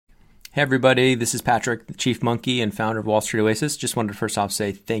Hey everybody, this is Patrick, the Chief Monkey and founder of Wall Street Oasis. Just wanted to first off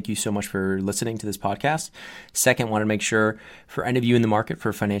say thank you so much for listening to this podcast. Second, want to make sure for any of you in the market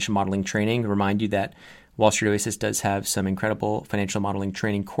for financial modeling training, remind you that Wall Street Oasis does have some incredible financial modeling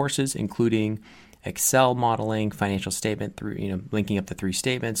training courses, including Excel modeling, financial statement through, linking up the three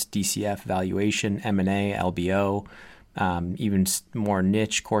statements, DCF, valuation, M&A, LBO, even more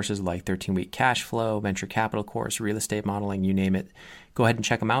niche courses like 13-week cash flow, venture capital course, real estate modeling, you name it. Go ahead and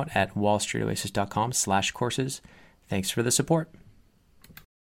check them out at wallstreetoasis.com/courses. Thanks for the support.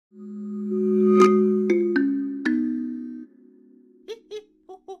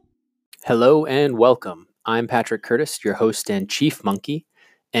 Hello and welcome. I'm Patrick Curtis, your host and Chief Monkey,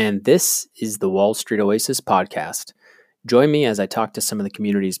 and this is the Wall Street Oasis podcast. Join me as I talk to some of the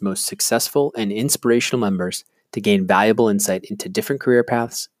community's most successful and inspirational members to gain valuable insight into different career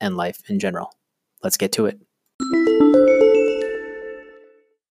paths and life in general. Let's get to it.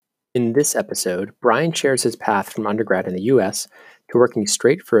 In this episode, Brian shares his path from undergrad in the US to working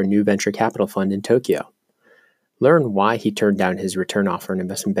straight for a new venture capital fund in Tokyo. Learn why he turned down his return offer in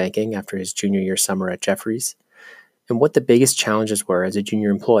investment banking after his junior year summer at Jefferies, and what the biggest challenges were as a junior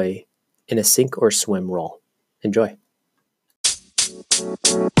employee in a sink or swim role. Enjoy.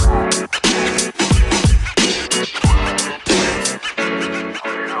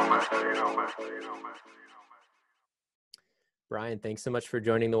 Brian, thanks so much for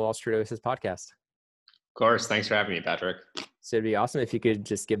joining the Wall Street Oasis podcast. Of course. Thanks for having me, Patrick. So it'd be awesome if you could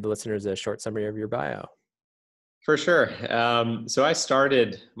just give the listeners a short summary of your bio. For sure. So I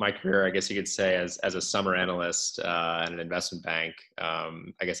started my career, I guess you could say, as a summer analyst at an investment bank.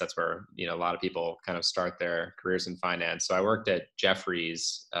 I guess that's where a lot of people kind of start their careers in finance. So I worked at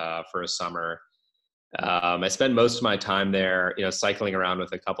Jefferies for a summer. I spent most of my time there, cycling around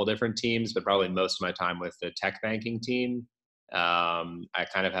with a couple different teams, but probably most of my time with the tech banking team. I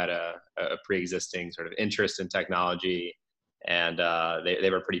kind of had a pre-existing sort of interest in technology, and they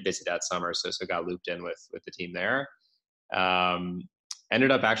were pretty busy that summer, so got looped in with the team there.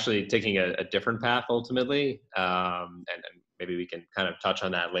 Ended up actually taking a different path ultimately, and maybe we can kind of touch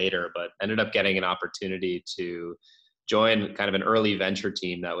on that later, but ended up getting an opportunity to join kind of an early venture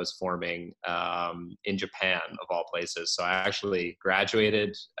team that was forming in Japan, of all places. So I actually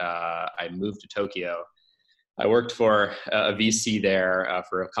graduated, I moved to Tokyo. I worked for a VC there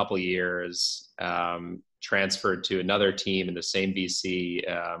for a couple years, transferred to another team in the same VC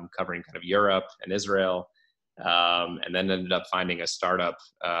covering kind of Europe and Israel, and then ended up finding a startup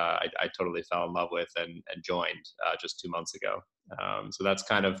I totally fell in love with and joined just 2 months ago. So that's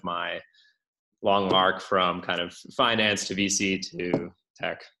kind of my long arc from kind of finance to VC to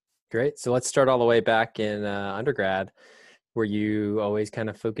tech. Great. So let's start all the way back in undergrad. Were you always kind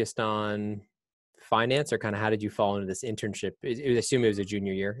of focused on finance, or kind of how did you fall into this internship? I assume it was a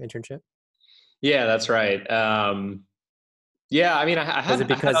junior year internship. Yeah, that's right. Yeah, I mean, Was it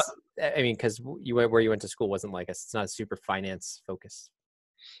because where you went to school wasn't it's not a super finance focused?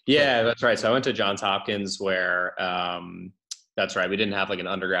 Yeah, that's right. So I went to Johns Hopkins, where that's right, we didn't have like an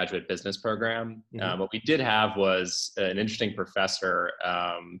undergraduate business program. Mm-hmm. What we did have was an interesting professor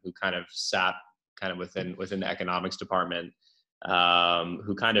who kind of sat kind of within the economics department,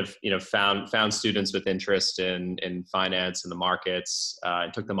 who kind of found students with interest in finance and the markets,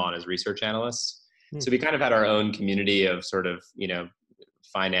 and took them on as research analysts. So we kind of had our own community of sort of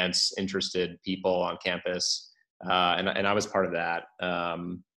finance interested people on campus, and I was part of that.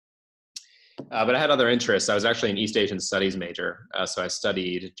 But I had other interests. I was actually an East Asian studies major, so I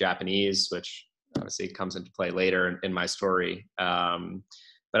studied Japanese, which obviously comes into play later in my story.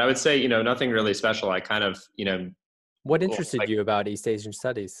 But I would say nothing really special. I kind of What interested you about East Asian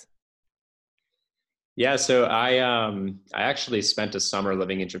studies? Yeah, so I actually spent a summer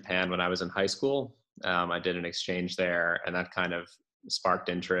living in Japan when I was in high school. I did an exchange there, and that kind of sparked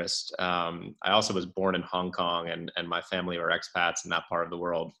interest. I also was born in Hong Kong, and my family were expats in that part of the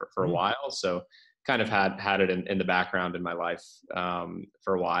world for a while. So kind of had it in the background in my life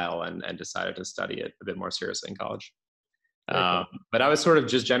for a while, and decided to study it a bit more seriously in college. Cool. But I was sort of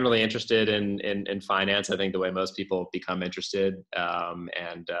just generally interested in finance. I think the way most people become interested,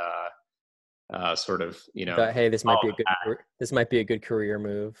 sort of, But, hey, this might be a good career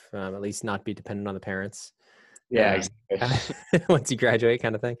move. At least not be dependent on the parents. Yeah, exactly. Once you graduate,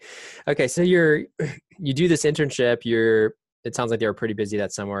 kind of thing. Okay, so you do this internship. It sounds like they were pretty busy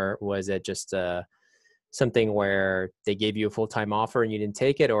that summer. Was it just something where they gave you a full-time offer and you didn't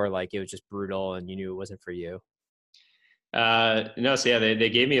take it, or it was just brutal and you knew it wasn't for you? No, so yeah, they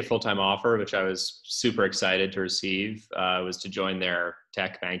gave me a full-time offer, which I was super excited to receive. It was to join their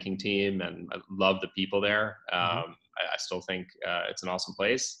tech banking team, and I love the people there. I still think it's an awesome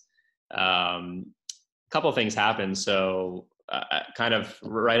place. A couple of things happened. So kind of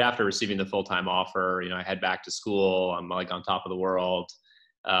right after receiving the full-time offer, I head back to school. I'm like on top of the world,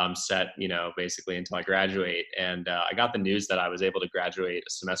 set, basically until I graduate. And I got the news that I was able to graduate a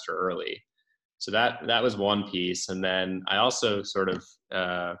semester early. So that was one piece. And then I also sort of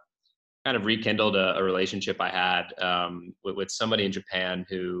kind of rekindled a relationship I had with somebody in Japan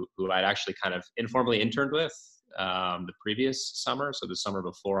who I'd actually kind of informally interned with the previous summer. So the summer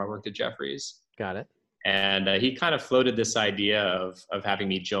before I worked at Jefferies. Got it. And he kind of floated this idea of having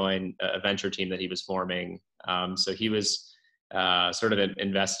me join a venture team that he was forming. So he was sort of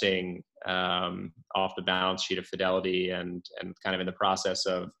investing off the balance sheet of Fidelity and kind of in the process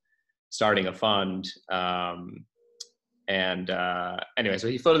of starting a fund. Anyway, so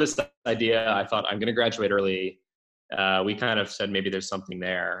he floated this idea. I thought, I'm going to graduate early. We kind of said maybe there's something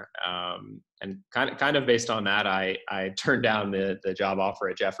there. And kind of based on that, I turned down the job offer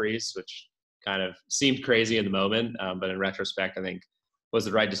at Jefferies, which kind of seemed crazy in the moment, but in retrospect, I think was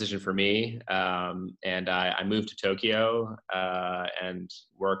the right decision for me. And I moved to Tokyo and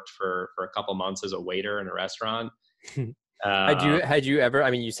worked for a couple months as a waiter in a restaurant. Had you ever, I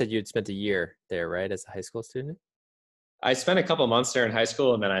mean, you said you had spent a year there, right? As a high school student? I spent a couple months there in high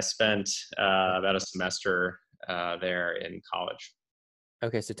school, and then I spent about a semester there in college.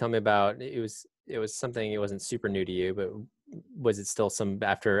 Okay. So tell me about, it was something, it wasn't super new to you, but was it still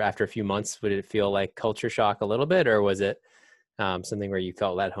after a few months, would it feel like culture shock a little bit, or was it something where you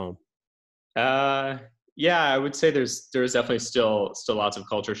felt at home? Yeah, I would say there's definitely still lots of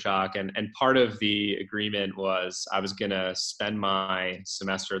culture shock, and part of the agreement was I was going to spend my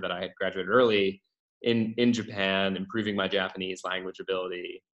semester that I had graduated early in Japan, improving my Japanese language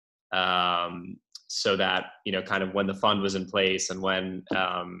ability, so that kind of when the fund was in place and when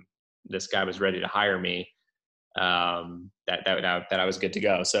this guy was ready to hire me, that I was good to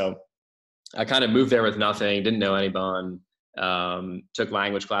go. So I kind of moved there with nothing, didn't know anyone, took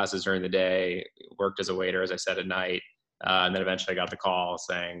language classes during the day, worked as a waiter, as I said, at night, and then eventually I got the call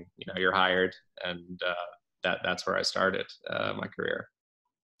saying, you're hired, and that's where I started my career.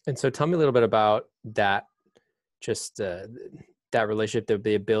 And so tell me a little bit about that, just that relationship,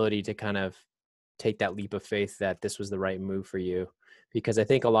 the ability to kind of take that leap of faith that this was the right move for you. Because I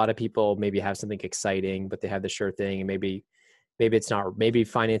think a lot of people maybe have something exciting, but they have the sure thing, and maybe it's not, maybe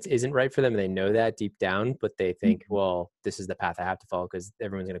finance isn't right for them. And they know that deep down, but they think, well, this is the path I have to follow because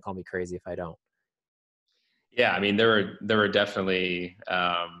everyone's going to call me crazy if I don't. Yeah. I mean, there were definitely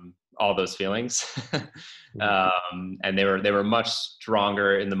all those feelings. And they were much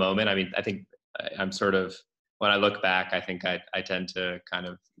stronger in the moment. I mean, I think I'm sort of, when I look back, I think I tend to kind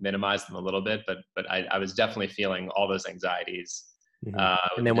of minimize them a little bit, but I was definitely feeling all those anxieties.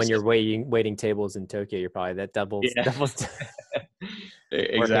 Mm-hmm. And then when you're waiting tables in Tokyo, you're probably that doubles.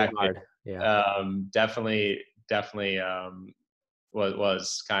 Exactly. Hard. Yeah. Definitely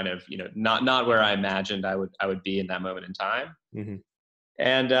was kind of, not where I imagined I would be in that moment in time. Mm-hmm.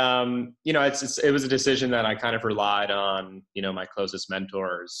 And, it was a decision that I kind of relied on, my closest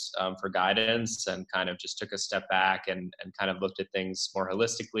mentors for guidance, and kind of just took a step back and kind of looked at things more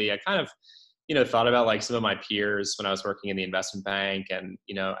holistically. I kind of, thought about like some of my peers when I was working in the investment bank. And,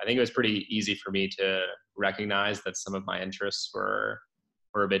 I think it was pretty easy for me to recognize that some of my interests were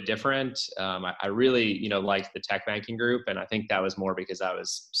a bit different. I really, liked the tech banking group. And I think that was more because I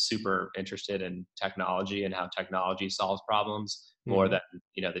was super interested in technology and how technology solves problems more than,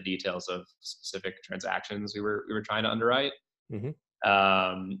 the details of specific transactions we were trying to underwrite. Mm-hmm.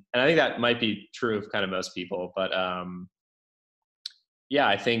 And I think that might be true of kind of most people, but yeah,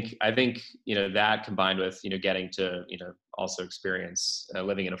 I think, that combined with, getting to, also experience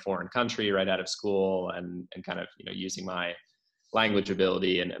living in a foreign country right out of school, and kind of, using my language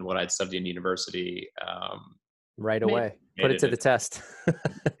ability and what I'd studied in university. Right away. Put it to the test.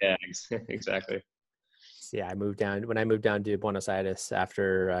 Yeah, exactly. Yeah, when I moved down to Buenos Aires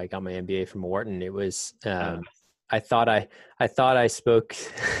after I got my MBA from Wharton, it was, I thought I spoke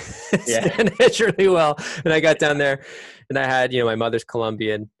Spanish really well. And I got down there and I had, my mother's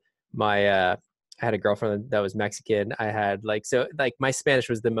Colombian. I had a girlfriend that was Mexican. I had my Spanish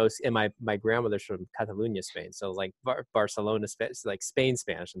was the most, and my grandmother's from Catalonia, Spain. So like Barcelona, like Spain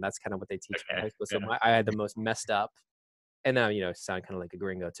Spanish. And that's kind of what they teach in high school. So I had the most messed up, and now, sound kind of like a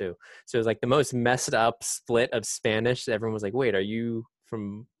gringo too. So it was like the most messed up split of Spanish. Everyone was like, wait, are you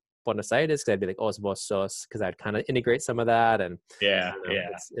from Buenos Aires? Because I'd be like, oh, vos sos, because I'd kind of integrate some of that. And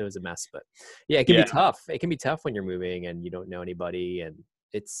it was a mess. But yeah, it can be tough. It can be tough when you're moving and you don't know anybody, and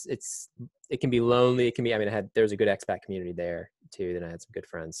it can be lonely. It can be, I mean, there was a good expat community there too. Then I had some good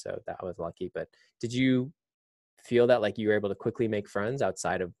friends, so that was lucky. But did you feel that like you were able to quickly make friends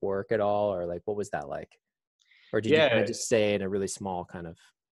outside of work at all, or like what was that like? Or did you kind of Yeah. just stay in a really small kind of?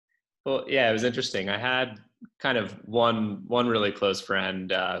 Well, yeah, it was interesting. I had kind of one really close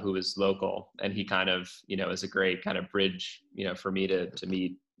friend who was local, and he kind of, was a great kind of bridge, for me to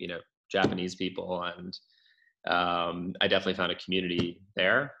meet, Japanese people, and I definitely found a community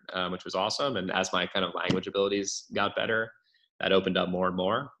there, which was awesome. And as my kind of language abilities got better, that opened up more and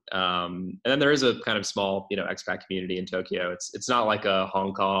more. And then there is a kind of small, expat community in Tokyo. It's not like a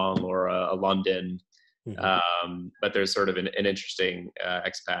Hong Kong or a London, Mhm. but there's sort of an interesting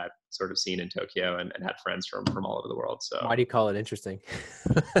expat sort of scene in Tokyo, and had friends from all over the world. Why So, do you call it interesting?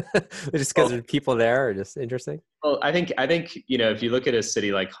 Just because well, there's people there, or just interesting? well, I think if you look at a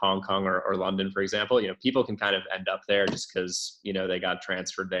city like Hong Kong or London, for example, people can kind of end up there just because they got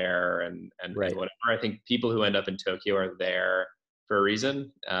transferred there and Right. whatever. I think people who end up in Tokyo are there for a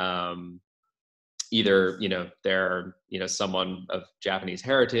reason. Either they're someone of Japanese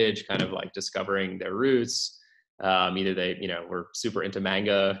heritage, kind of like discovering their roots. Either they were super into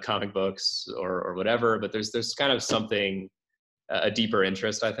manga, comic books, or whatever. But there's kind of something, a deeper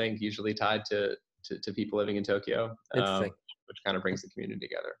interest, I think, usually tied to people living in Tokyo, Interesting. which kind of brings the community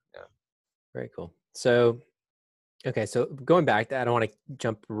together. Yeah. Very cool. So, okay. So going back, I don't want to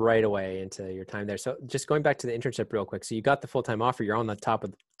jump right away into your time there. So just going back to the internship real quick. So you got the full-time offer, you're on the top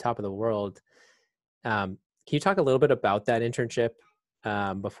of the world. Can you talk a little bit about that internship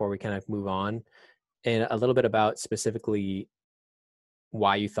before we kind of move on, and a little bit about specifically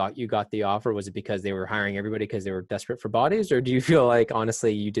why you thought you got the offer? Was it because they were hiring everybody because they were desperate for bodies, or do you feel like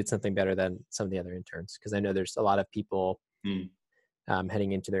honestly you did something better than some of the other interns? Because I know there's a lot of people Mm.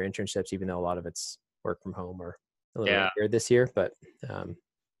 heading into their internships, even though a lot of it's work from home or a little Yeah. bit weird this year. But um,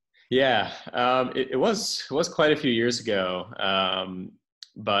 Yeah, it was quite a few years ago,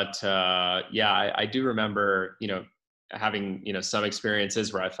 but yeah, I do remember having some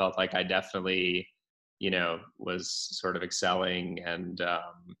experiences where I felt like I definitely was sort of excelling, and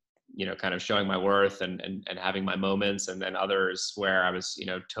kind of showing my worth, and having my moments, and then others where I was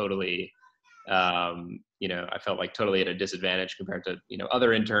totally I felt like totally at a disadvantage compared to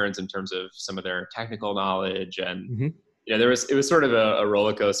other interns in terms of some of their technical knowledge. And mhm. it was sort of a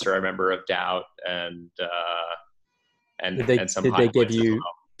roller coaster, I remember, of doubt, did they and some did high they give points as you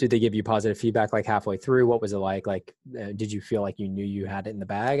well. did they give you positive feedback like halfway through? What was it like? Like, did you feel like you knew you had it in the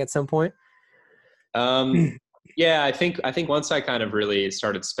bag at some point? Yeah, I think once I kind of really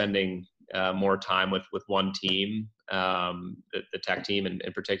started spending more time with one team, the tech team in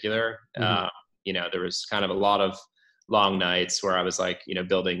particular, Mhm. there was kind of a lot of long nights where I was like,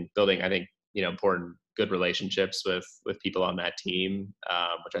 building, I think, important good relationships with people on that team,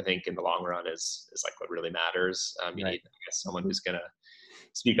 which I think in the long run is like what really matters. You Right. need, I guess, someone who's gonna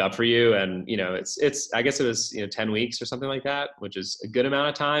speak up for you. And it's I guess it was 10 weeks or something like that, which is a good amount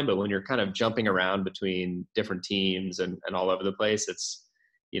of time. But when you're kind of jumping around between different teams and all over the place, it's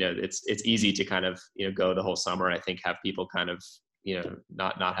easy to kind of go the whole summer and I think have people kind of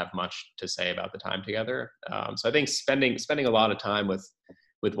not have much to say about the time together. So I think spending a lot of time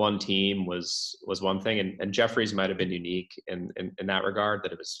with one team was one thing, and Jeffries might have been unique in that regard,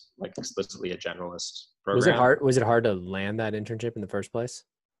 that it was like explicitly a generalist Was it program. hard? Was it hard to land that internship in the first place?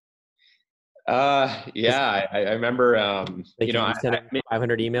 Just Yeah, I remember, like you sending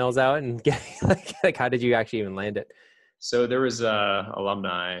 500 emails out and getting like how did you actually even land it? so there was a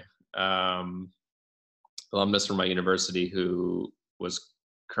um, alumnus from my university who was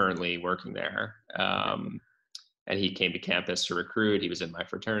currently working there. And he came to campus to recruit. He was in my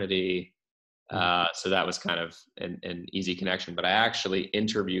fraternity. Mhm. So that was kind of an easy connection. But I actually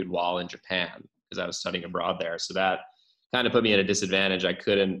interviewed while in Japan because I was studying abroad there. So that kind of put me at a disadvantage. I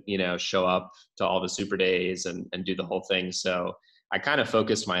couldn't, show up to all the super days and do the whole thing. So I kind of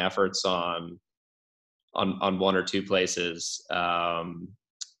focused my efforts on one or two places,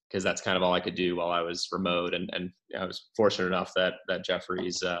 because that's kind of all I could do while I was remote. And I was fortunate enough that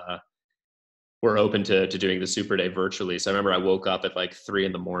Jeffries were open to doing the super day virtually. So I remember I woke up at like 3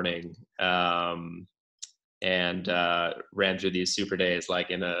 a.m. And ran through these super days like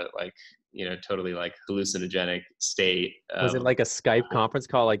in a like totally like hallucinogenic state. Was it like a Skype conference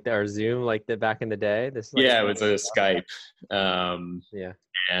call like or Zoom like the back in the day? This like Yeah, it was a Skype. Um, yeah.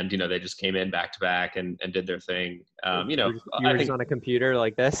 and they just came in back to back and did their thing. You I were just think, on a computer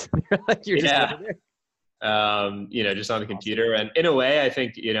like this. Like you're just yeah, sitting there. just on the Awesome. computer. And in a way, I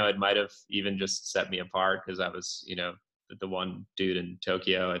think, it might have even just set me apart because I was, the one dude in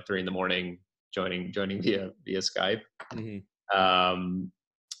Tokyo at 3 a.m. joining via Skype. Mhm. Um,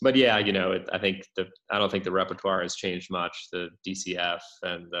 but yeah, I don't think the repertoire has changed much. The DCF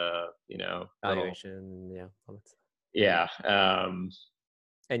and the, Valuation, yeah. yeah.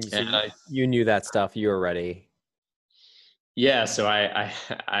 And so And you knew that stuff. You were ready. yeah, so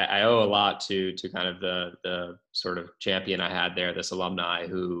I owe a lot to kind of the sort of champion I had there, this alumni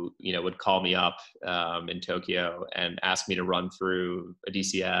who would call me up in Tokyo and ask me to run through a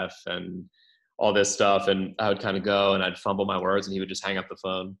DCF and all this stuff, and I would kind of go and I'd fumble my words, and he would just hang up the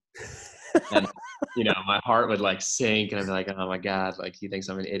phone, and my heart would like sink, and I'd be like, oh my god, like he thinks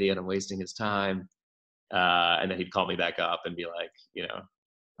I'm an idiot, I'm wasting his time, and then he'd call me back up and be like,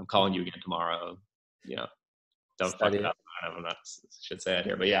 I'm calling you again tomorrow, don't fuck it up. I'm not should say it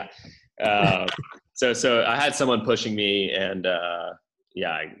here, but yeah. So I had someone pushing me, and that's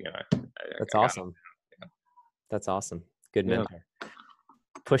awesome. That's awesome. Good mentor.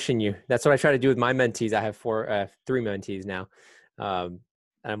 Pushing you. That's what I try to do with my mentees. I have three mentees now. And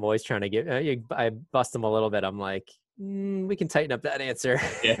I'm always trying to I bust them a little bit. I'm like, we can tighten up that answer.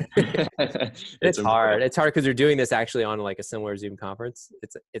 Yeah. It's hard. It's hard because they're doing this actually on like a similar Zoom conference.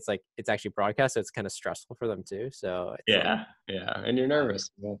 It's like, it's actually broadcast. So it's kind of stressful for them too. So yeah. And you're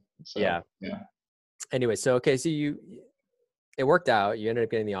nervous. Yeah. Anyway. So, okay. So it worked out. You ended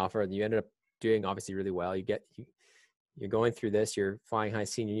up getting the offer, and you ended up doing obviously really well. You're going through this, you're flying high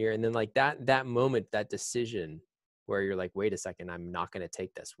senior year. And then like that moment, that decision where you're like, wait a second, I'm not going to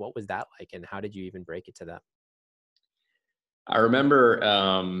take this. What was that like? And how did you even break it to that? I remember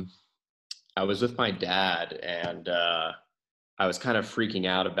I was with my dad, and I was kind of freaking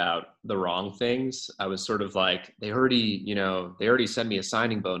out about the wrong things. I was sort of like, they already sent me a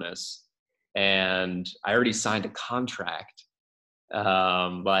signing bonus, and I already signed a contract.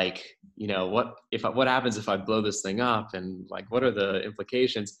 What happens if I blow this thing up, and like, what are the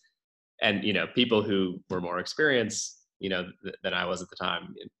implications? And, people who were more experienced, than I was at the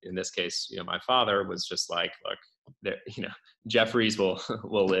time, in this case, my father was just like, look, Jefferies will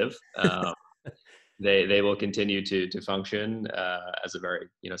live. They will continue to function as a very,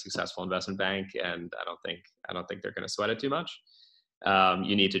 successful investment bank. And I don't think they're going to sweat it too much.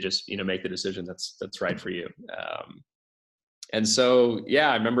 You need to just, make the decision that's right for you. And so,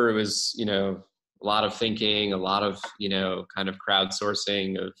 yeah, I remember it was, a lot of thinking, a lot of, kind of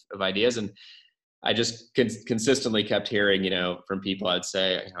crowdsourcing of ideas. And I just consistently kept hearing, from people, I'd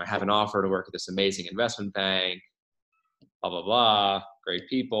say, I have an offer to work at this amazing investment bank, blah, blah, blah, great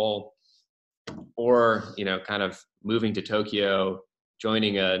people. Or, kind of moving to Tokyo,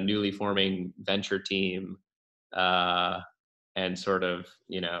 joining a newly forming venture team, and sort of,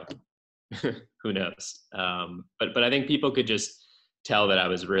 who knows? But I think people could just tell that I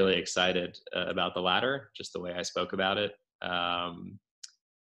was really excited about the latter, just the way I spoke about it.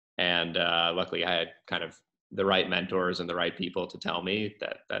 And luckily I had kind of the right mentors and the right people to tell me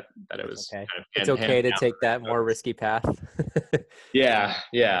that it was okay. Kind of it's okay to take that more risky path. Yeah.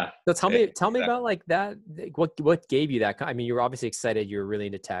 So tell me about like that. What gave you that? I mean, you were obviously excited. You were really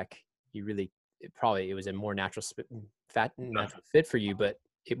into tech. It was a more natural fit for you, but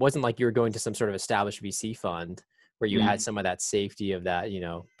it wasn't like you were going to some sort of established VC fund where you had some of that safety of that,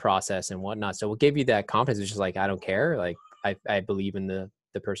 process and whatnot. So what gave you that confidence? It's just like, I don't care. Like I believe in the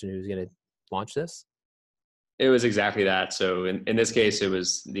person who's going to launch this. It was exactly that. So in this case, it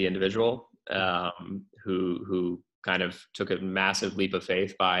was the individual who kind of took a massive leap of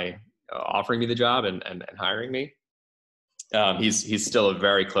faith by offering me the job and hiring me. He's still a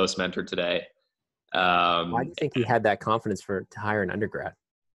very close mentor today. Why do you think he had that confidence to hire an undergrad?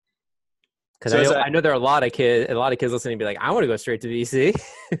 Because I know there are a lot of kids listening and be like, I want to go straight to VC.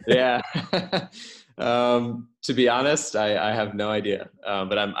 Yeah. To be honest, I have no idea.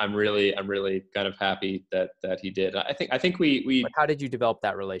 But I'm really kind of happy that he did. I think we. But how did you develop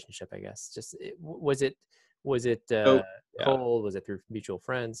that relationship? I guess was it cold? Was it through mutual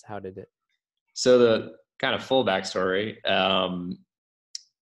friends? How did it? So the kind of full backstory.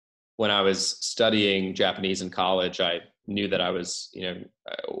 When I was studying Japanese in college, I knew that I was,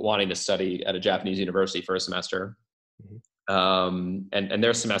 wanting to study at a Japanese university for a semester. Mm-hmm. And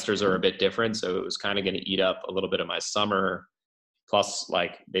their semesters are a bit different. So it was kind of going to eat up a little bit of my summer. Plus,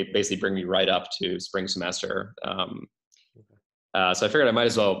 like, they basically bring me right up to spring semester. So I figured I might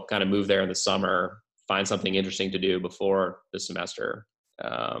as well kind of move there in the summer, find something interesting to do before the semester.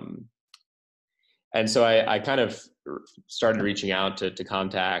 And so I kind of started reaching out to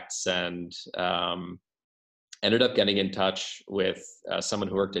contacts, and ended up getting in touch with someone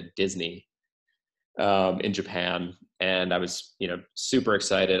who worked at Disney in Japan. And I was, super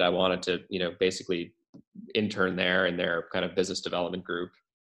excited. I wanted to, basically intern there in their kind of business development group.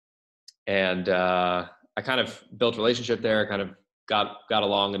 And I kind of built a relationship there, kind of got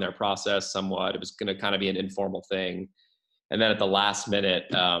along in their process somewhat. It was going to kind of be an informal thing. And then at the last minute,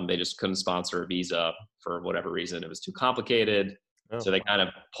 they just couldn't sponsor a visa for whatever reason. It was too complicated. Oh. So they kind of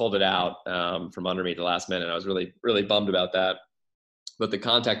pulled it out from under me at the last minute. I was really, really bummed about that. But the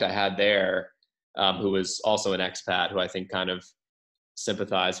contact I had there, who was also an expat, who I think kind of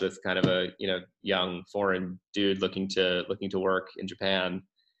sympathized with kind of a, young foreign dude looking to work in Japan,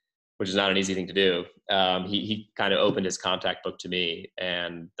 which is not an easy thing to do. He kind of opened his contact book to me,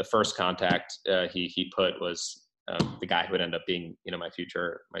 and the first contact he put was the guy who would end up being, my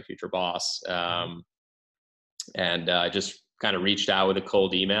future boss. And I just kind of reached out with a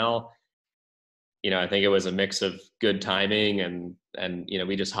cold email. I think it was a mix of good timing and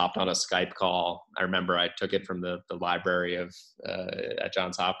we just hopped on a Skype call. I remember I took it from the library of at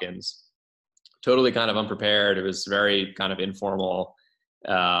Johns Hopkins, totally kind of unprepared. It was very kind of informal.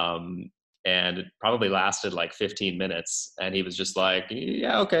 And it probably lasted like 15 minutes, and he was just like,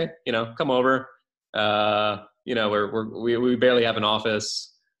 yeah, okay, come over. We barely have an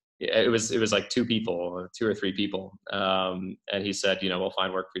office. It was like two or three people. And he said, we'll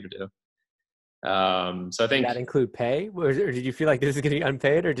find work for you to do. So I think, did that include pay, or did you feel like this is going to be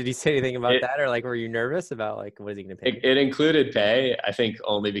unpaid, or did he say anything about that, or like were you nervous about like what is he going to pay? It included pay, I think,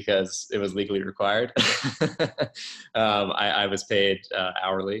 only because it was legally required. I was paid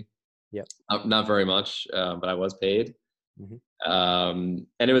hourly. Yep. Not very much, but I was paid. Mm-hmm.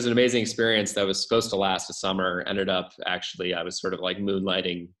 And it was an amazing experience that was supposed to last a summer. Ended up, actually, I was sort of like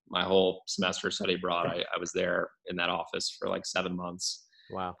moonlighting my whole semester study abroad. I was there in that office for like 7 months.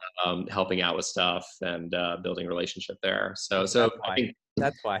 Wow. Helping out with stuff and building a relationship there. So I think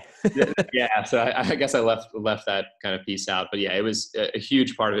that's why. Yeah. So I guess I left that kind of piece out, but yeah, it was a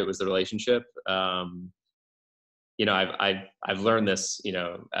huge part of it was the relationship. I've learned this,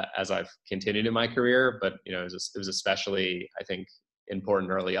 as I've continued in my career, but it was especially, I think,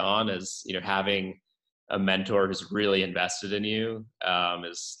 important early on, as having a mentor who's really invested in you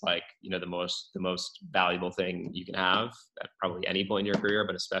is like, the most valuable thing you can have at probably any point in your career,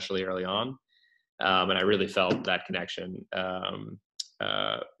 but especially early on. And I really felt that connection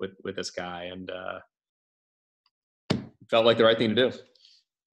with this guy, and felt like the right thing to do.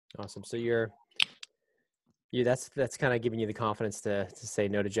 Awesome. So that's kind of giving you the confidence to say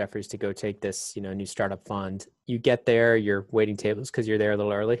no to Jefferies, to go take this, new startup fund. You get there, you're waiting tables because you're there a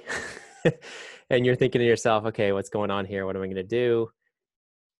little early. And you're thinking to yourself, okay, what's going on here? What am I going to do?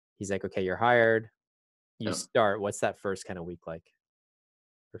 He's like, okay, you're hired. You start. What's that first kind of week like?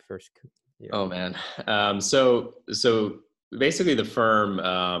 Or first? Oh man. So basically the firm,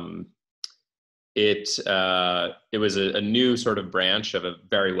 it was a new sort of branch of a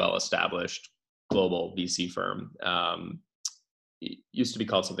very well-established global VC firm. It used to be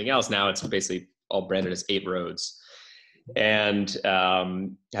called something else. Now it's basically all branded as 8 Roads. And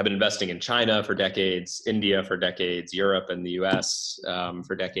have been investing in China for decades, India for decades, Europe and the US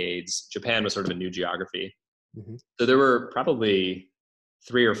for decades. Japan was sort of a new geography. Mm-hmm. So there were probably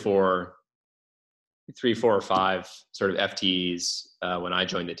 3 or 4 or 5 sort of FTEs when I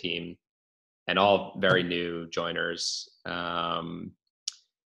joined the team, and all very new joiners.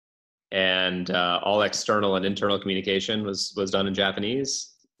 And all external and internal communication was done in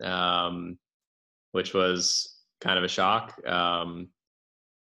Japanese, which was kind of a shock.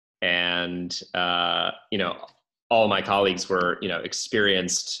 All my colleagues were,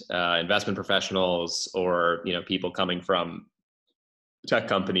 experienced investment professionals, or, people coming from tech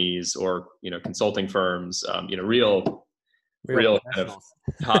companies or, consulting firms, real kind of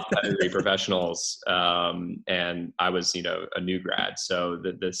top pedigree professionals. And I was, a new grad. So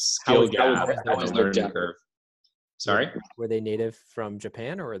the skill gap on the learning curve. Sorry? Were they native from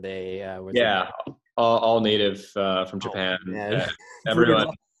Japan, or were they? All native from Japan.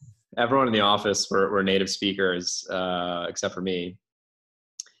 Everyone in the office were native speakers, except for me.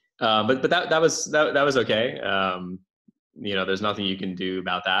 But that was okay. There's nothing you can do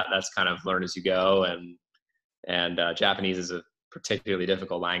about that. That's kind of learn as you go. And Japanese is a particularly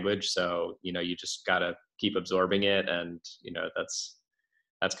difficult language, so you just gotta keep absorbing it, and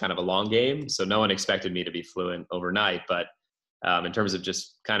that's kind of a long game. So no one expected me to be fluent overnight, but in terms of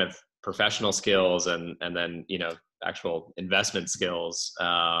just kind of professional skills and then actual investment skills,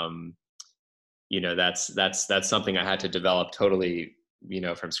 that's something I had to develop totally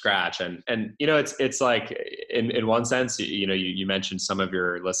from scratch. And it's like in one sense, you mentioned some of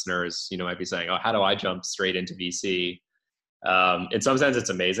your listeners might be saying, oh, how do I jump straight into VC? In some sense it's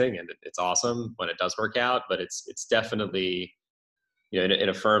amazing and it's awesome when it does work out, but it's definitely in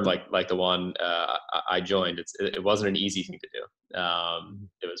a firm like the one I joined, it wasn't an easy thing to do.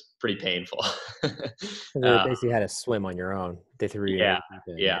 It was pretty painful. They basically had to swim on your own. They threw you Yeah,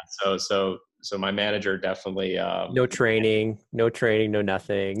 in. yeah. So my manager definitely No training, no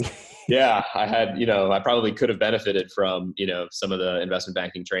nothing. yeah, I had, I probably could have benefited from, some of the investment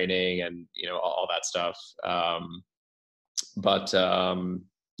banking training and, all that stuff. But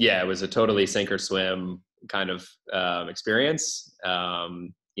yeah, it was a totally sink or swim kind of experience.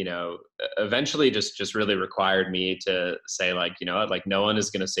 Eventually just really required me to say, like, like, no one is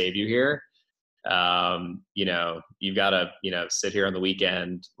going to save you here. You've got to, sit here on the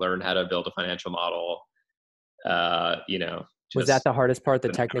weekend, learn how to build a financial model. Was that the hardest part? The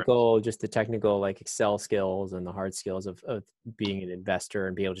technical like Excel skills and the hard skills of being an investor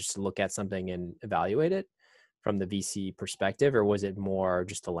and be able just to look at something and evaluate it from the VC perspective, or was it more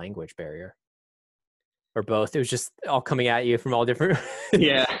just a language barrier? Or both? It was just all coming at you from all different.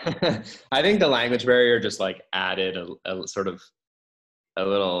 Yeah. I think the language barrier just like added a sort of a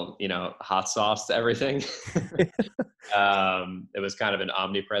little, hot sauce to everything. It was kind of an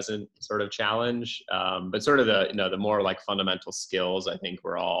omnipresent sort of challenge. But sort of the more like fundamental skills, I think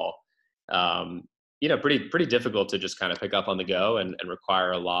were all, pretty difficult to just kind of pick up on the go and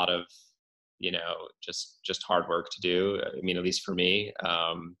require a lot of, just hard work to do. I mean, at least for me.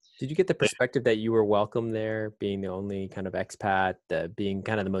 Did you get the perspective that you were welcome there, being the only kind of expat, being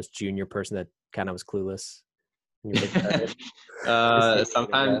kind of the most junior person that kind of was clueless?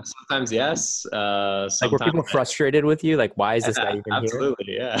 Sometimes yes. Sometimes, like, were people frustrated with you? Like, why is this guy even absolutely,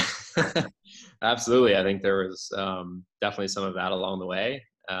 here? Yeah. Absolutely. I think there was definitely some of that along the way.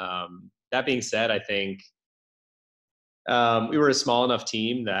 That being said, I think we were a small enough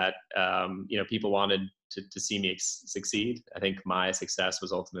team that people wanted to see me succeed. I think my success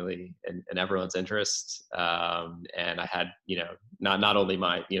was ultimately in everyone's interest. And I had, not only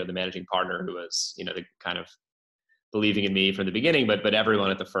my, the managing partner who was, the kind of believing in me from the beginning, but everyone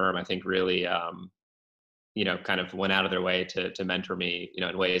at the firm, I think really, kind of went out of their way to mentor me,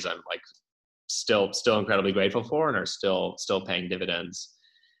 in ways I'm like still incredibly grateful for and are still paying dividends,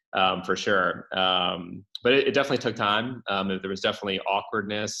 for sure. But it definitely took time. There was definitely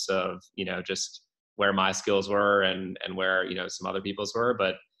awkwardness of, just where my skills were and where, some other people's were,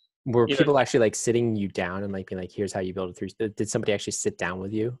 but were people actually like sitting you down and like being like, here's how you build it through? Did somebody actually sit down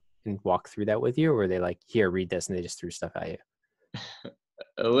with you and walk through that with you? Or were they like, here, read this, and they just threw stuff at you?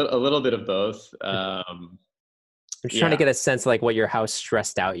 A little bit of both. I'm just trying to get a sense of like how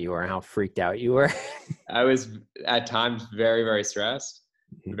stressed out you were and how freaked out you were. I was at times very, very stressed,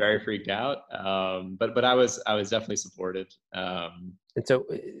 very freaked out. But I was definitely supported. And so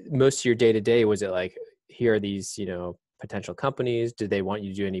most of your day to day, was it like, here are these, potential companies? Did they want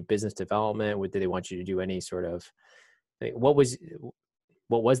you to do any business development? Did they want you to do any sort of, like, what was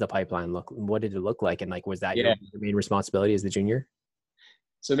the pipeline what did it look like? And like, was that your main responsibility as the junior?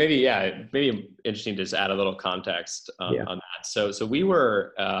 So maybe interesting to just add a little context on that. So we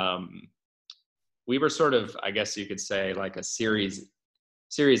were sort of, I guess you could say, like a series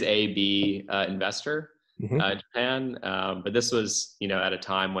A, B investor in Japan. But this was, at a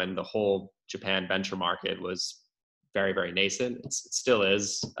time when the whole Japan venture market was very, very nascent. It still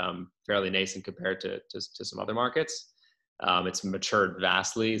is fairly nascent compared to some other markets. It's matured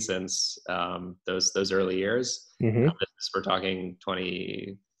vastly since those early years. We're talking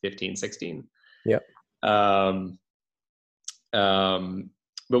 2015, 16. Yep.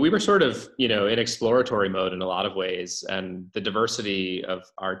 But we were sort of, in exploratory mode in a lot of ways, and the diversity of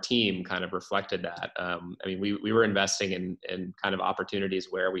our team kind of reflected that. I mean, we were investing in kind of opportunities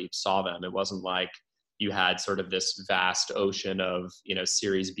where we saw them. It wasn't like you had sort of this vast ocean of,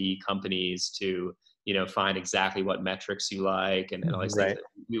 Series B companies to, find exactly what metrics you like and all these things.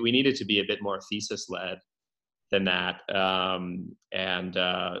 We needed to be a bit more thesis led than that.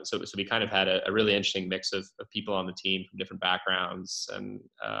 So we kind of had a really interesting mix of people on the team from different backgrounds and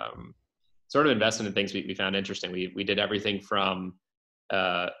sort of invested in things we found interesting. We did everything from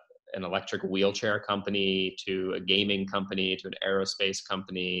an electric wheelchair company to a gaming company to an aerospace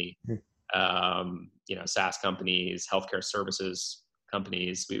company, SaaS companies, healthcare services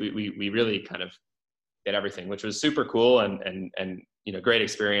companies. We really kind of did everything, which was super cool and great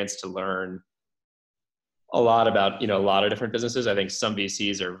experience to learn a lot about, a lot of different businesses. I think some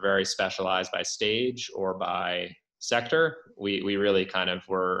VCs are very specialized by stage or by sector. We really kind of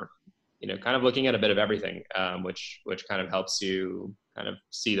were, kind of looking at a bit of everything, which kind of helps you kind of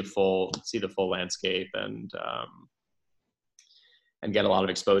see the full landscape and get a lot of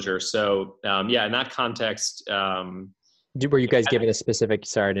exposure. So in that context, were you guys given a specific,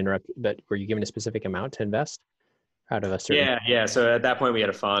 sorry to interrupt, but were you given a specific amount to invest? out of a certain. Yeah. So at that point we had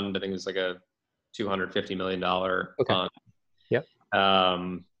a fund. I think it was like a $250 million Okay. fund. Yep.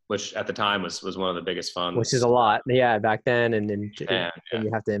 Which at the time was one of the biggest funds. Which is a lot. Yeah, back then, and then Japan, and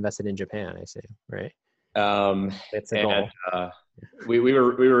you have to invest it in Japan, I see, right? That's the and goal. we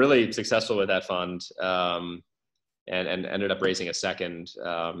were really successful with that fund, and ended up raising a second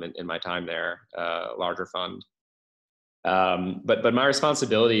in my time there, larger fund. But my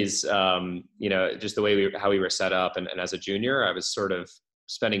responsibilities, just the way how we were set up, and as a junior, I was sort of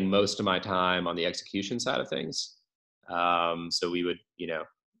spending most of my time on the execution side of things. So we would,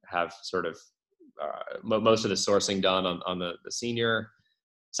 have sort of most of the sourcing done on the senior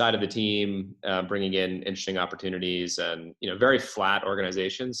side of the team, bringing in interesting opportunities, and very flat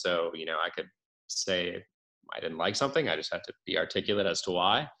organization. So I could say I didn't like something, I just had to be articulate as to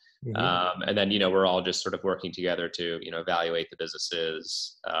why. Mm-hmm. And then we're all just sort of working together to evaluate the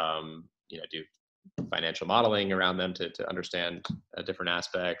businesses, do financial modeling around them to understand different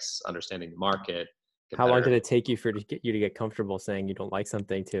aspects, understanding the market. How long did it take you to get comfortable saying you don't like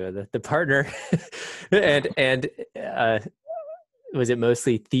something to the partner? and was it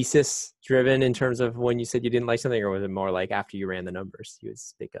mostly thesis driven in terms of when you said you didn't like something, or was it more like after you ran the numbers you would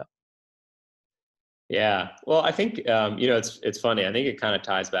speak up? Yeah, well, I think it's funny. I think it kind of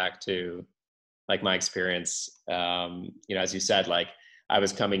ties back to like my experience. As you said, like I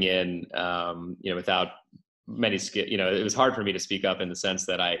was coming in, without many skill. It was hard for me to speak up in the sense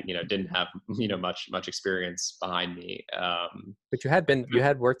that I, didn't have much experience behind me. But you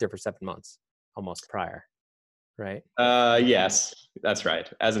had worked there for 7 months almost prior, right? Yes, that's right,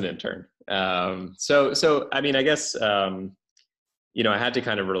 as an intern. So I mean, I guess. I had to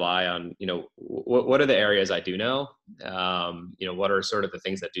kind of rely on, what are the areas I do know? What are sort of the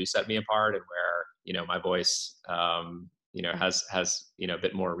things that do set me apart, and where, my voice, has, a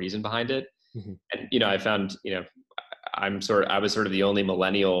bit more reason behind it. Mm-hmm. And, I found, I was sort of the only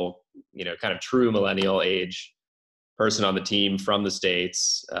millennial, kind of true millennial age person on the team from the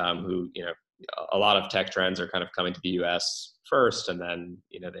States, who, a lot of tech trends are kind of coming to the US first, and then,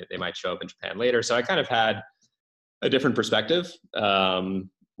 they might show up in Japan later. So I kind of had a different perspective,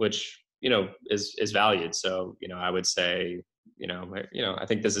 which, is valued. So, I would say, I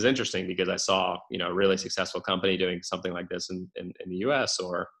think this is interesting because I saw, a really successful company doing something like this in the US,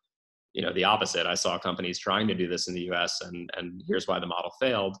 or, the opposite. I saw companies trying to do this in the US, and here's why the model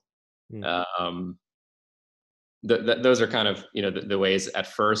failed. Mm. Those are kind of, the ways at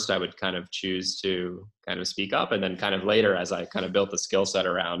first I would kind of choose to kind of speak up. And then kind of later, as I kind of built the skill set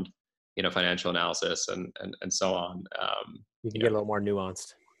around, financial analysis and so on. You can get a little more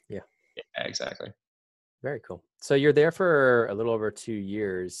nuanced. Yeah, exactly. Very cool. So you're there for a little over 2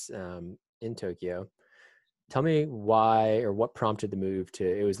 years in Tokyo. Tell me why, or what prompted the move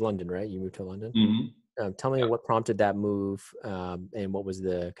it was London, right? You moved to London. Mm-hmm. Tell me what prompted that move, and what was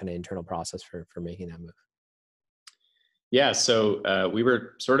the kind of internal process for making that move? Yeah, so we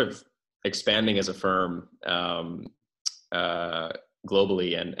were sort of expanding as a firm,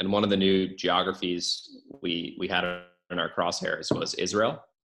 globally, and one of the new geographies we had in our crosshairs was Israel.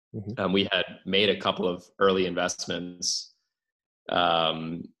 Mm-hmm. We had made a couple of early investments,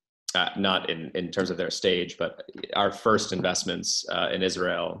 not in terms of their stage, but our first investments in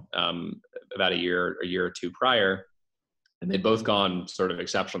Israel about a year or two prior, and they'd both gone sort of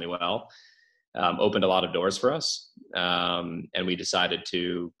exceptionally well. Opened a lot of doors for us, and we decided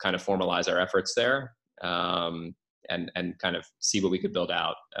to kind of formalize our efforts there. And kind of see what we could build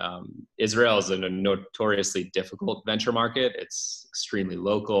out. Israel is a notoriously difficult venture market. It's extremely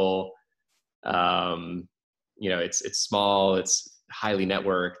local. It's small. It's highly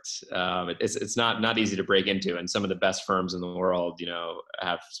networked. It's not easy to break into. And some of the best firms in the world,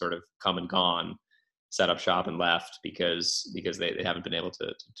 have sort of come and gone, set up shop and left because they haven't been able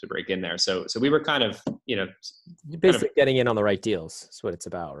to break in there. So we were kind of, basically getting in on the right deals. That's what it's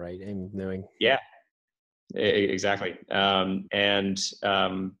about, right? And knowing. Yeah. Exactly. I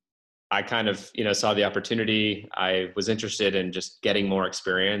kind of, saw the opportunity. I was interested in just getting more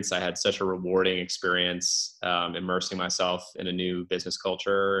experience. I had such a rewarding experience, immersing myself in a new business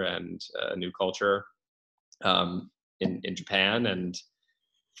culture and a new culture, in Japan, and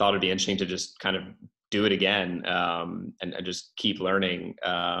thought it'd be interesting to just kind of do it again, and just keep learning,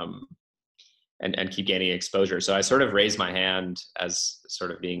 and keep gaining exposure. So I sort of raised my hand as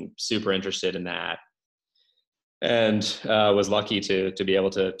sort of being super interested in that. And was lucky to be able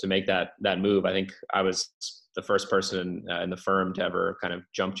to make that move. I think I was the first person in the firm to ever kind of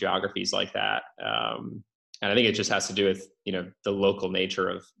jump geographies like that. And I think it just has to do with the local nature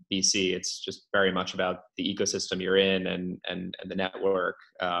of BC. It's just very much about the ecosystem you're in and the network.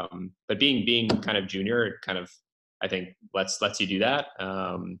 But being kind of junior, it kind of I think lets you do that.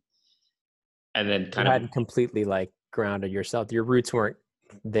 And then you hadn't completely like grounded yourself. Your roots weren't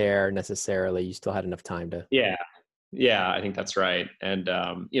there necessarily. You still had enough time to. Yeah, I think that's right. And,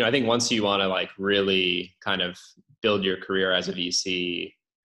 I think once you want to like really kind of build your career as a VC,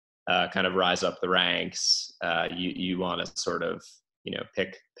 kind of rise up the ranks, you want to sort of,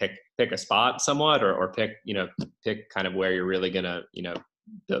 pick a spot somewhat, or pick kind of where you're really going to,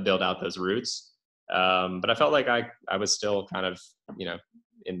 build out those roots. But I felt like I was still kind of,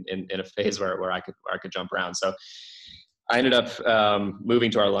 in a phase where I could jump around. So I ended up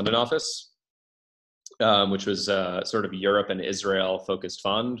moving to our London office, which was sort of Europe and Israel focused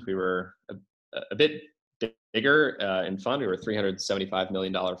fund. We were a bit bigger in fund. We were a $375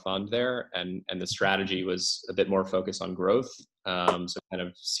 million fund there, and the strategy was a bit more focused on growth. So kind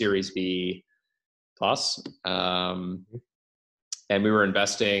of Series B plus. And we were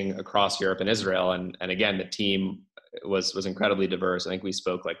investing across Europe and Israel. And again, the team was incredibly diverse. I think we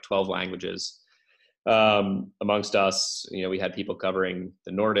spoke like 12 languages. Amongst us, we had people covering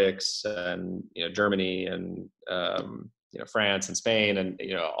the Nordics and, Germany and, France and Spain and,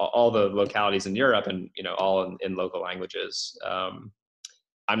 all the localities in Europe and, all in local languages.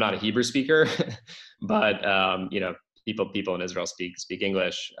 I'm not a Hebrew speaker, but, people in Israel speak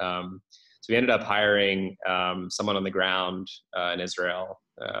English. So we ended up hiring someone on the ground in Israel.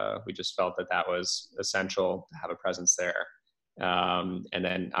 We just felt that was essential to have a presence there. And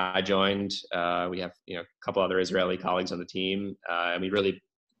then I joined. We have a couple other Israeli colleagues on the team, and we really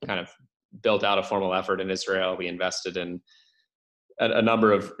kind of built out a formal effort in Israel. We invested in a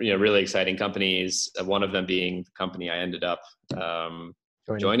number of really exciting companies. One of them being the company I ended up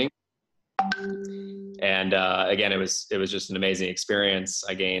joining. And again, it was just an amazing experience.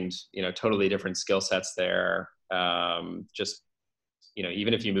 I gained totally different skill sets there. Just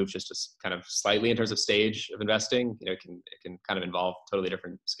even if you move just kind of slightly in terms of stage of investing, it can kind of involve totally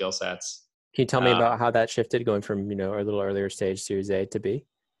different skill sets. Can you tell me about how that shifted going from a little earlier stage Series A to B?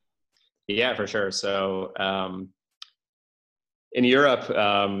 Yeah, for sure. So in Europe,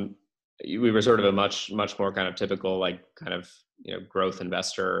 we were sort of a much more kind of typical like kind of growth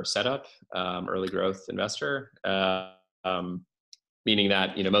investor setup, early growth investor, meaning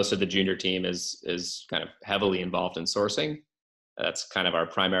that most of the junior team is kind of heavily involved in sourcing. That's kind of our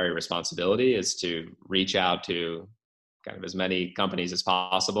primary responsibility, is to reach out to kind of as many companies as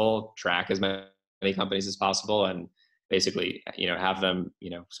possible, track as many companies as possible, and basically have them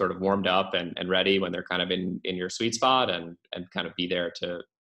sort of warmed up and ready when they're kind of in your sweet spot, and kind of be there to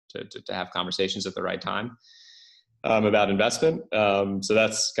have conversations at the right time about investment. So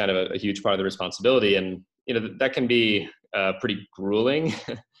that's kind of a huge part of the responsibility, and that can be pretty grueling.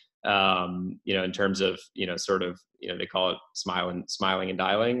 In terms of sort of they call it smiling and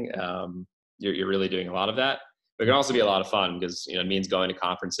dialing. You're really doing a lot of that. But it can also be a lot of fun because it means going to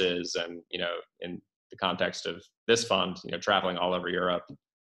conferences and in the context of this fund, traveling all over Europe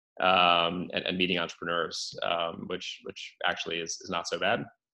and meeting entrepreneurs, which actually is not so bad.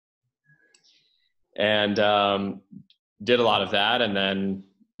 And did a lot of that, and then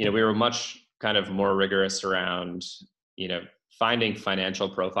we were much kind of more rigorous around finding financial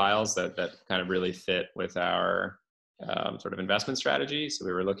profiles that kind of really fit with our sort of investment strategy. So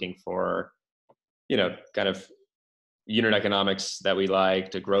we were looking for kind of unit economics that we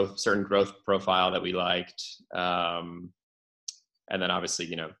liked, certain growth profile that we liked, and then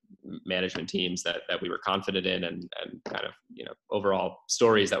obviously management teams that we were confident in, and kind of overall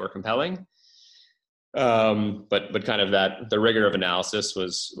stories that were compelling. But kind of the rigor of analysis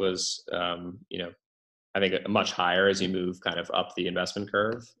was I think much higher as you move kind of up the investment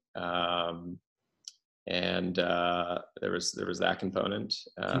curve. And there was that component.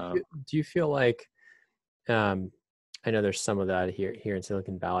 Do you feel like, I know there's some of that here in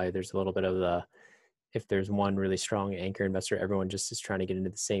Silicon Valley, there's a little bit of if there's one really strong anchor investor, everyone just is trying to get into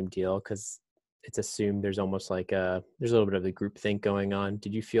the same deal because it's assumed there's almost like there's a little bit of the group think going on.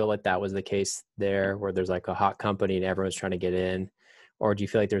 Did you feel like that was the case there, where there's like a hot company and everyone's trying to get in? Or do you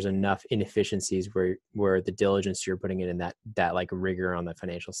feel like there's enough inefficiencies where the diligence you're putting in that like rigor on the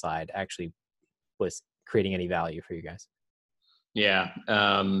financial side actually was creating any value for you guys? Yeah.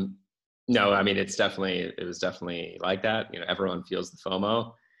 No, I mean, it was definitely like that. Everyone feels the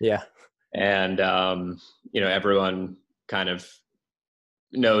FOMO. Yeah. And, everyone kind of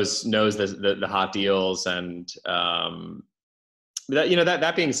knows the hot deals. And,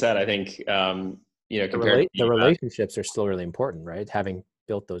 that being said, I think, the relationships are still really important, right? Having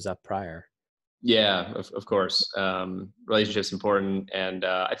built those up prior. Yeah, of course. Relationships important. And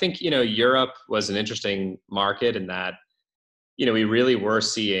I think, Europe was an interesting market in that, we really were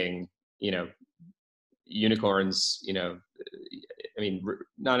seeing, unicorns, I mean,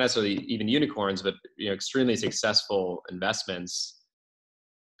 not necessarily even unicorns, but extremely successful investments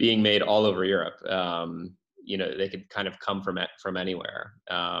being made all over Europe. They could kind of come from anywhere.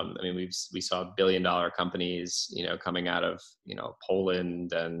 I mean, we saw $1 billion companies, coming out of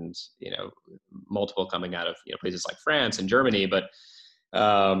Poland, and multiple coming out of places like France and Germany. But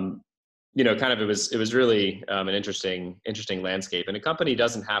kind of it was really an interesting landscape. And a company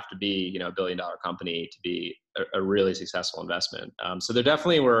doesn't have to be $1 billion company to be a really successful investment. So there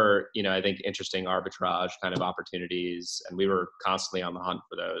definitely were I think interesting arbitrage kind of opportunities, and we were constantly on the hunt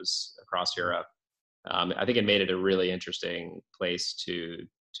for those across Europe. I think it made it a really interesting place to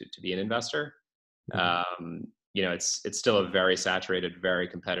be an investor. It's still a very saturated, very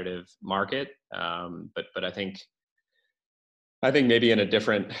competitive market, but I think maybe in a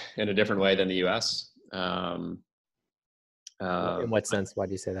different way than the U.S. In what sense? Why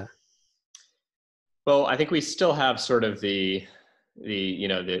do you say that? Well, I think we still have sort of the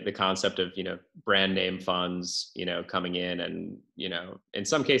concept of brand name funds coming in, and in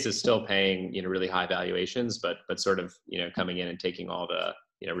some cases still paying really high valuations, but sort of coming in and taking all the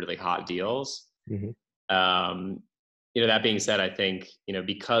really hot deals. That being said, I think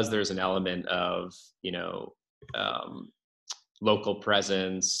because there's an element of local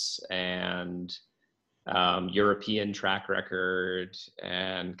presence and European track record,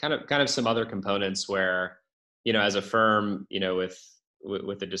 and kind of some other components where as a firm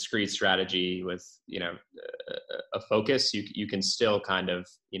with a discrete strategy, with a focus, you can still kind of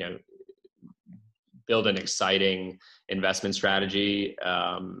build an exciting investment strategy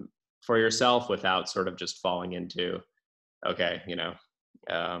for yourself without sort of just falling into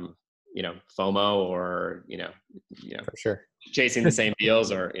FOMO, or For sure, chasing the same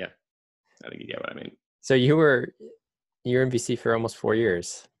deals, or I think you get what I mean. So you're in VC for almost 4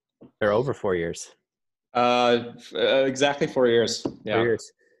 years, or over 4 years. Exactly 4 years. Yeah. 4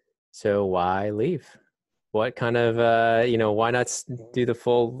 years. So why leave? What kind of why not do the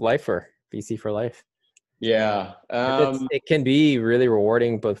full lifer, VC for life? Yeah. It can be really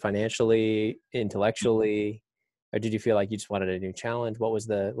rewarding, both financially, intellectually. Or did you feel like you just wanted a new challenge? What was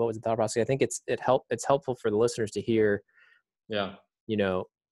the thought process? I think it's helpful for the listeners to hear. Yeah.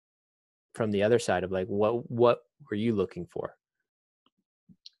 From the other side of like, what were you looking for?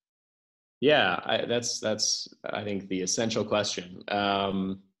 Yeah, that's I think the essential question.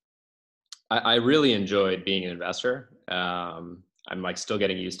 I really enjoyed being an investor. I'm like still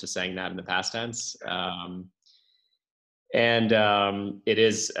getting used to saying that in the past tense. And it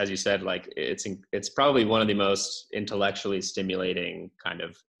is, as you said, like it's probably one of the most intellectually stimulating kind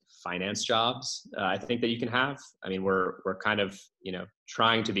of finance jobs I think that you can have. I mean, we're kind of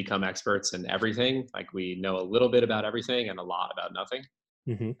trying to become experts in everything. Like we know a little bit about everything and a lot about nothing.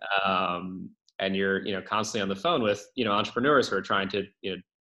 And you're constantly on the phone with entrepreneurs who are trying to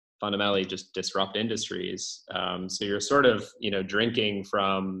fundamentally just disrupt industries. So you're sort of drinking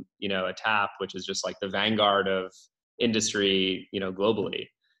from a tap, which is just like the vanguard of industry globally,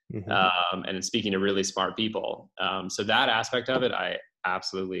 and speaking to really smart people. So that aspect of it I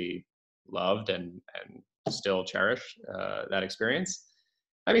absolutely loved and still cherish that experience.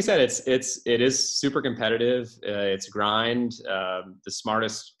 Having said, it is super competitive. It's a grind. The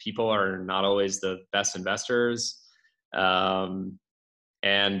smartest people are not always the best investors. And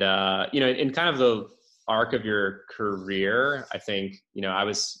in kind of the arc of your career, I think I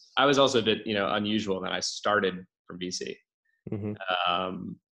was also a bit unusual in that I started from VC. And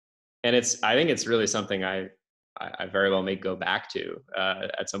I think it's really something I very well may go back to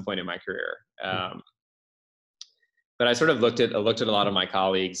at some point in my career. But I sort of looked at a lot of my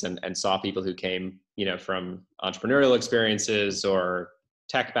colleagues and saw people who came, from entrepreneurial experiences or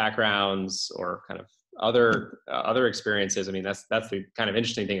tech backgrounds or kind of other experiences. I mean, that's the kind of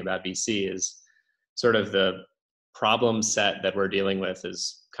interesting thing about VC is sort of the problem set that we're dealing with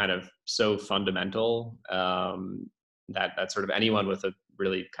is kind of so fundamental that sort of anyone with a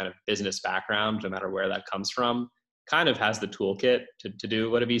really kind of business background, no matter where that comes from, kind of has the toolkit to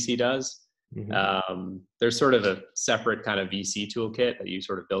do what a VC does. There's sort of a separate kind of VC toolkit that you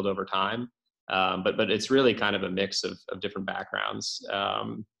sort of build over time. But it's really kind of a mix of different backgrounds.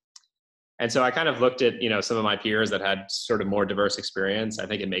 And so I kind of looked at, some of my peers that had sort of more diverse experience. I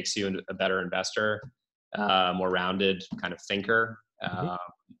think it makes you a better investor, more rounded kind of thinker,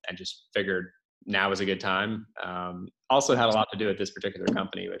 and just figured now is a good time. Also had a lot to do with this particular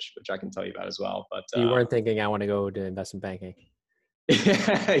company, which I can tell you about as well. But you weren't thinking I want to go to investment banking.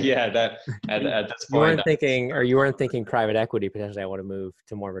 Yeah, that at this point you weren't thinking private equity potentially. I want to move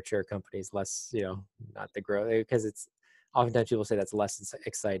to more mature companies, less not the growth, because it's oftentimes people say that's less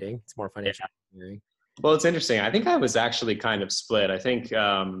exciting. It's more financial engineering. Well, it's interesting. I think I was actually kind of split. I think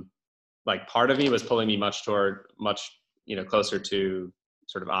like part of me was pulling me much, closer to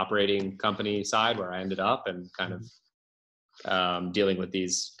sort of operating company side where I ended up, and kind of dealing with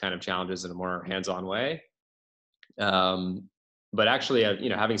these kind of challenges in a more hands-on way. But actually,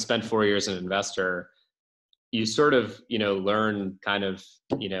 having spent 4 years as an investor, you sort of, learn kind of,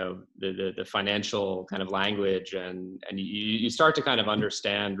 the financial kind of language, and you start to kind of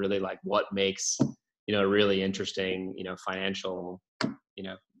understand really like what makes, a really interesting, financial,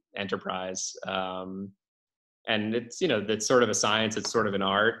 enterprise. And it's sort of a science, it's sort of an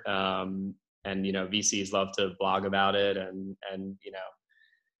art. And, VCs love to blog about it and,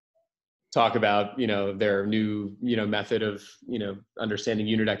 talk about, their new, method of, understanding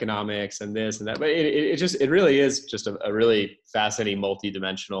unit economics and this and that. But it really is just a really fascinating,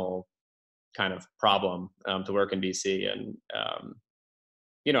 multi-dimensional kind of problem to work in VC. And,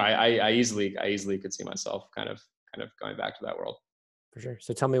 I easily could see myself kind of going back to that world. For sure.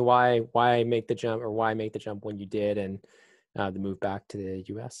 So tell me why make the jump, or why make the jump when you did, and the move back to the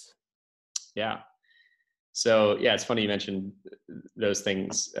US? Yeah. So yeah, it's funny you mentioned those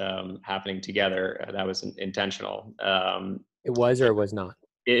things happening together. That was intentional. It was, or it was not?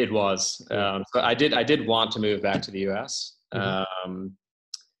 It was. So I did want to move back to the US. Mm-hmm.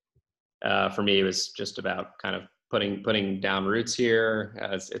 For me, it was just about kind of putting down roots here.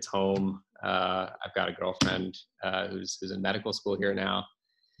 It's home. I've got a girlfriend who's in medical school here now.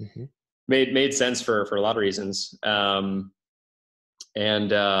 Mm-hmm. Made sense for a lot of reasons. And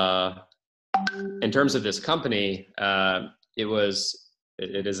in terms of this company, it is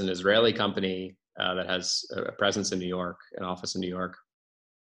an Israeli company that has a presence in New York, an office in New York.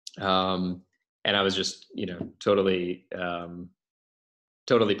 And I was just,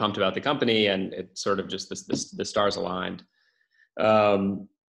 totally pumped about the company, and it sort of just the stars aligned. But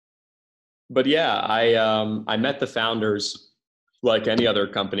yeah, I met the founders like any other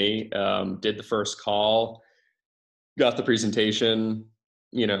company, did the first call, got the presentation,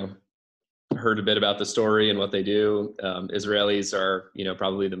 heard a bit about the story and what they do. Israelis are,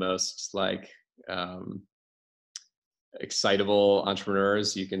 probably the most like excitable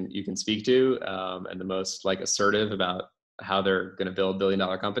entrepreneurs you can speak to, and the most like assertive about how they're going to build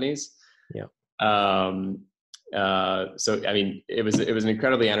billion-dollar companies. Yeah. So I mean, it was an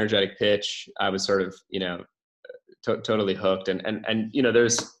incredibly energetic pitch. I was sort of, totally hooked, and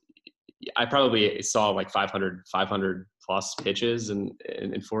I probably saw like 500 plus pitches in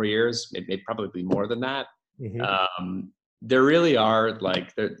 4 years, maybe probably more than that. Mm-hmm. There really are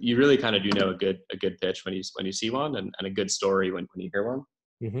like, you really kind of do know a good pitch when you see one, and a good story when you hear one.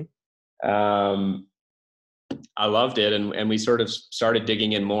 Mm-hmm. I loved it. And we sort of started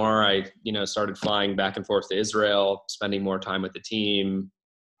digging in more. I, started flying back and forth to Israel, spending more time with the team,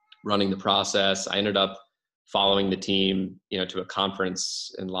 running the process. I ended up following the team, to a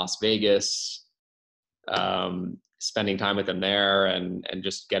conference in Las Vegas, spending time with them there, and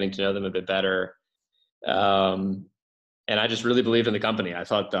just getting to know them a bit better. And I just really believed in the company. I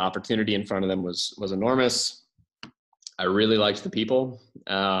thought the opportunity in front of them was enormous. I really liked the people.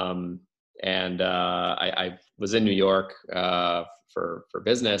 And I was in New York for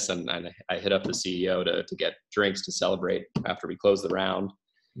business, and I hit up the CEO to get drinks to celebrate after we closed the round.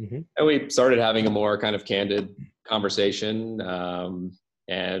 Mm-hmm. And we started having a more kind of candid conversation.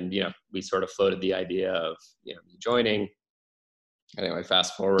 And, we sort of floated the idea of, joining. Anyway,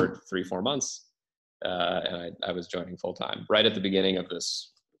 fast forward 3-4 months, and I was joining full time right at the beginning of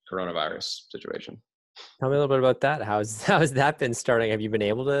this coronavirus situation. Tell me a little bit about that. How's that been starting? Have you been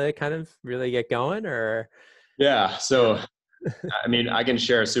able to kind of really get going, or? Yeah. So, I mean, I can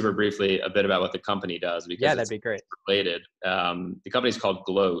share super briefly a bit about what the company does, because yeah, that'd be great. Related. The company's called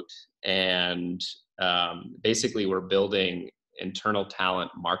Gloat, and basically we're building internal talent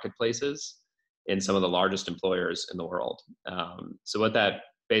marketplaces in some of the largest employers in the world. So what that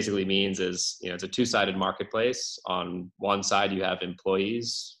basically means is, it's a two-sided marketplace. On one side, you have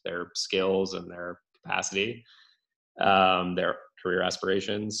employees, their skills and their capacity, their career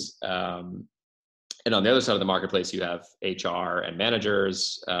aspirations. And on the other side of the marketplace, you have HR and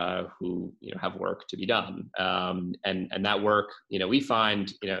managers who have work to be done. And that work, we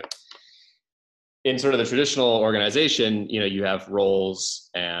find, in sort of the traditional organization, you have roles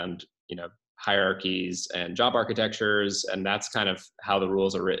and hierarchies and job architectures, and that's kind of how the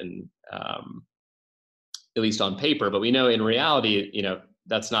rules are written, at least on paper. But we know in reality,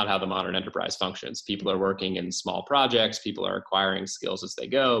 that's not how the modern enterprise functions. People are working in small projects. People are acquiring skills as they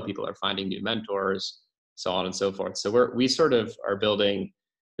go. People are finding new mentors, so on and so forth. So we sort of are building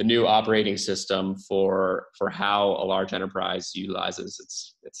the new operating system for how a large enterprise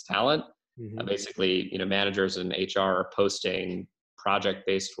utilizes its talent. Mm-hmm. Basically, managers and HR are posting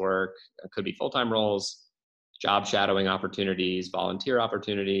project-based work. It could be full-time roles, job shadowing opportunities, volunteer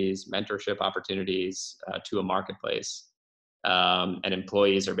opportunities, mentorship opportunities to a marketplace. And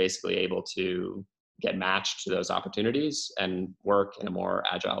employees are basically able to get matched to those opportunities and work in a more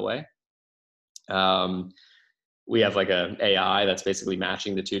agile way. We have like a AI that's basically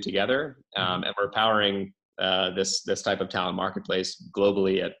matching the two together, and we're powering this type of talent marketplace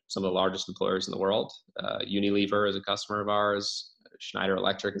globally at some of the largest employers in the world. Unilever is a customer of ours. Schneider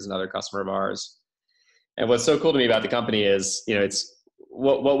Electric is another customer of ours. And what's so cool to me about the company is, it's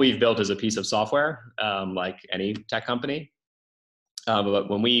what we've built is a piece of software, like any tech company. But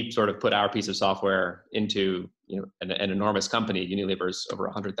when we sort of put our piece of software into an enormous company, Unilever's over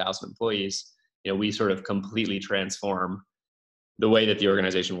 100,000 employees, we sort of completely transform the way that the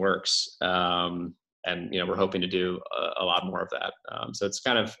organization works. And we're hoping to do a lot more of that. So it's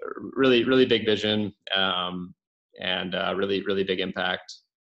kind of really, really big vision, and really, really big impact.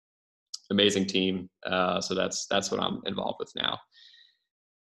 Amazing team. So that's what I'm involved with now.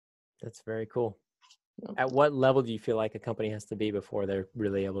 That's very cool. At what level do you feel like a company has to be before they're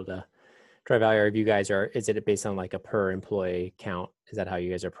really able to drive value? Or if you guys is it based on like a per employee count? Is that how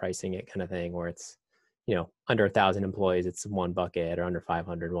you guys are pricing it, kind of thing, where it's, under 1,000 employees, it's one bucket, or under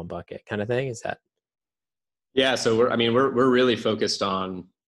 500, one bucket kind of thing? Is that? Yeah. So we're really focused on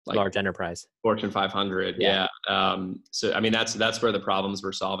like large enterprise, Fortune 500. Yeah. So, that's where the problems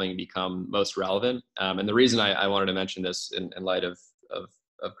we're solving become most relevant. And the reason I wanted to mention this in light of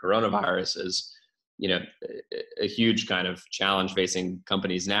coronavirus is, a huge kind of challenge facing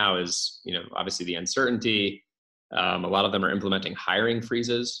companies now is, obviously the uncertainty. A lot of them are implementing hiring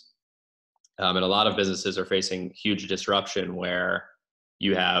freezes. And a lot of businesses are facing huge disruption where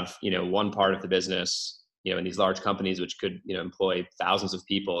you have, one part of the business, in these large companies, which could, employ thousands of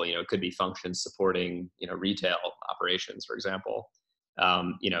people, it could be functions supporting, retail operations, for example.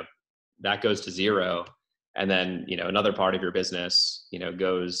 That goes to zero. And then, another part of your business,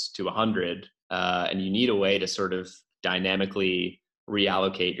 goes to 100. And you need a way to sort of dynamically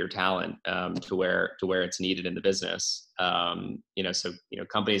reallocate your talent to where it's needed in the business. So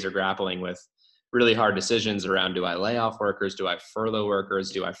companies are grappling with really hard decisions around: do I lay off workers? Do I furlough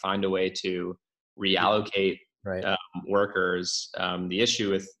workers? Do I find a way to reallocate workers? The issue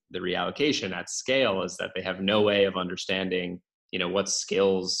with the reallocation at scale is that they have no way of understanding, what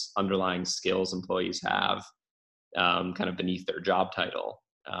underlying skills employees have, kind of beneath their job title.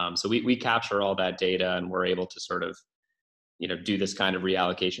 So we capture all that data, and we're able to sort of, do this kind of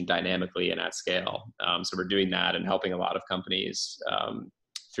reallocation dynamically and at scale. So we're doing that and helping a lot of companies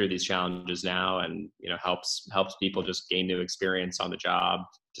through these challenges now, and helps people just gain new experience on the job,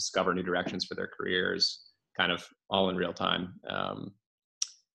 discover new directions for their careers, kind of all in real time.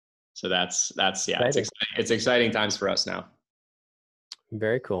 So that's it's exciting times for us now.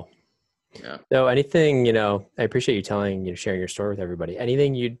 Very cool. Yeah. So anything, I appreciate you sharing your story with everybody.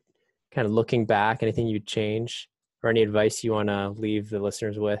 Anything you'd kind of looking back, anything you'd change, or any advice you want to leave the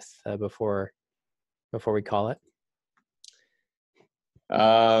listeners with before we call it? It's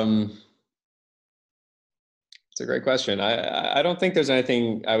a great question. I don't think there's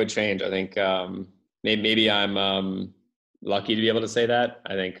anything I would change. I think maybe I'm lucky to be able to say that.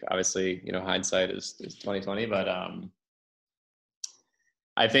 I think obviously hindsight is 2020, but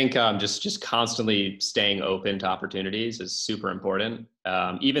I think just constantly staying open to opportunities is super important.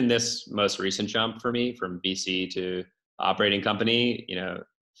 Even this most recent jump for me from VC to operating company,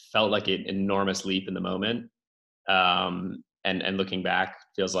 felt like an enormous leap in the moment. And looking back,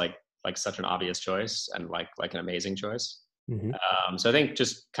 feels like such an obvious choice, and like an amazing choice. Mm-hmm. So I think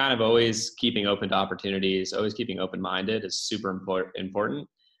just kind of always keeping open to opportunities, always keeping open-minded is super important.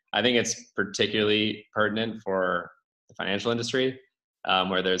 I think it's particularly pertinent for the financial industry,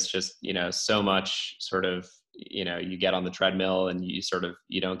 where there's just, so much sort of, you get on the treadmill and you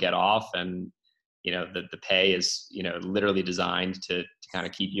don't get off, and, the pay is, literally designed to kind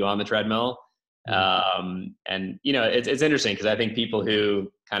of keep you on the treadmill. And, it's interesting because I think people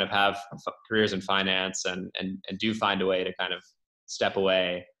who kind of have careers in finance and do find a way to kind of step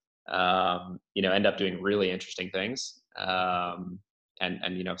away, end up doing really interesting things. And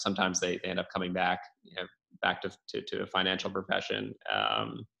sometimes they end up coming back, back to a financial profession,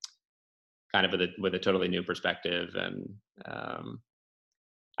 kind of with a totally new perspective. And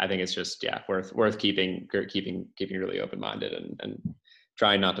I think it's just, worth keeping really open-minded and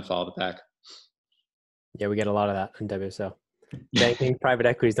trying not to follow the pack. Yeah, we get a lot of that in WSO. Banking, private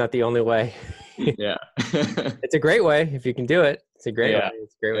equity is not the only way. Yeah. It's a great way if you can do it. It's a great way.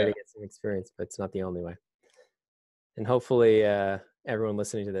 It's a great way to get some experience, but it's not the only way. And hopefully, everyone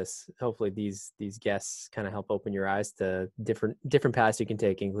listening to this, hopefully these guests kind of help open your eyes to different paths you can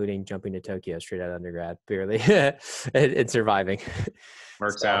take, including jumping to Tokyo straight out of undergrad, barely, and surviving.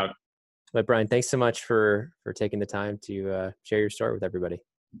 Works out. But Brian, thanks so much for taking the time to share your story with everybody.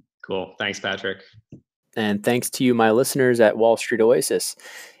 Cool. Thanks, Patrick. And thanks to you, my listeners at Wall Street Oasis.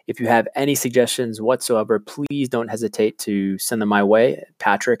 If you have any suggestions whatsoever, please don't hesitate to send them my way,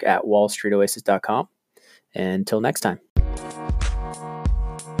 Patrick@wallstreetoasis.com. Until next time.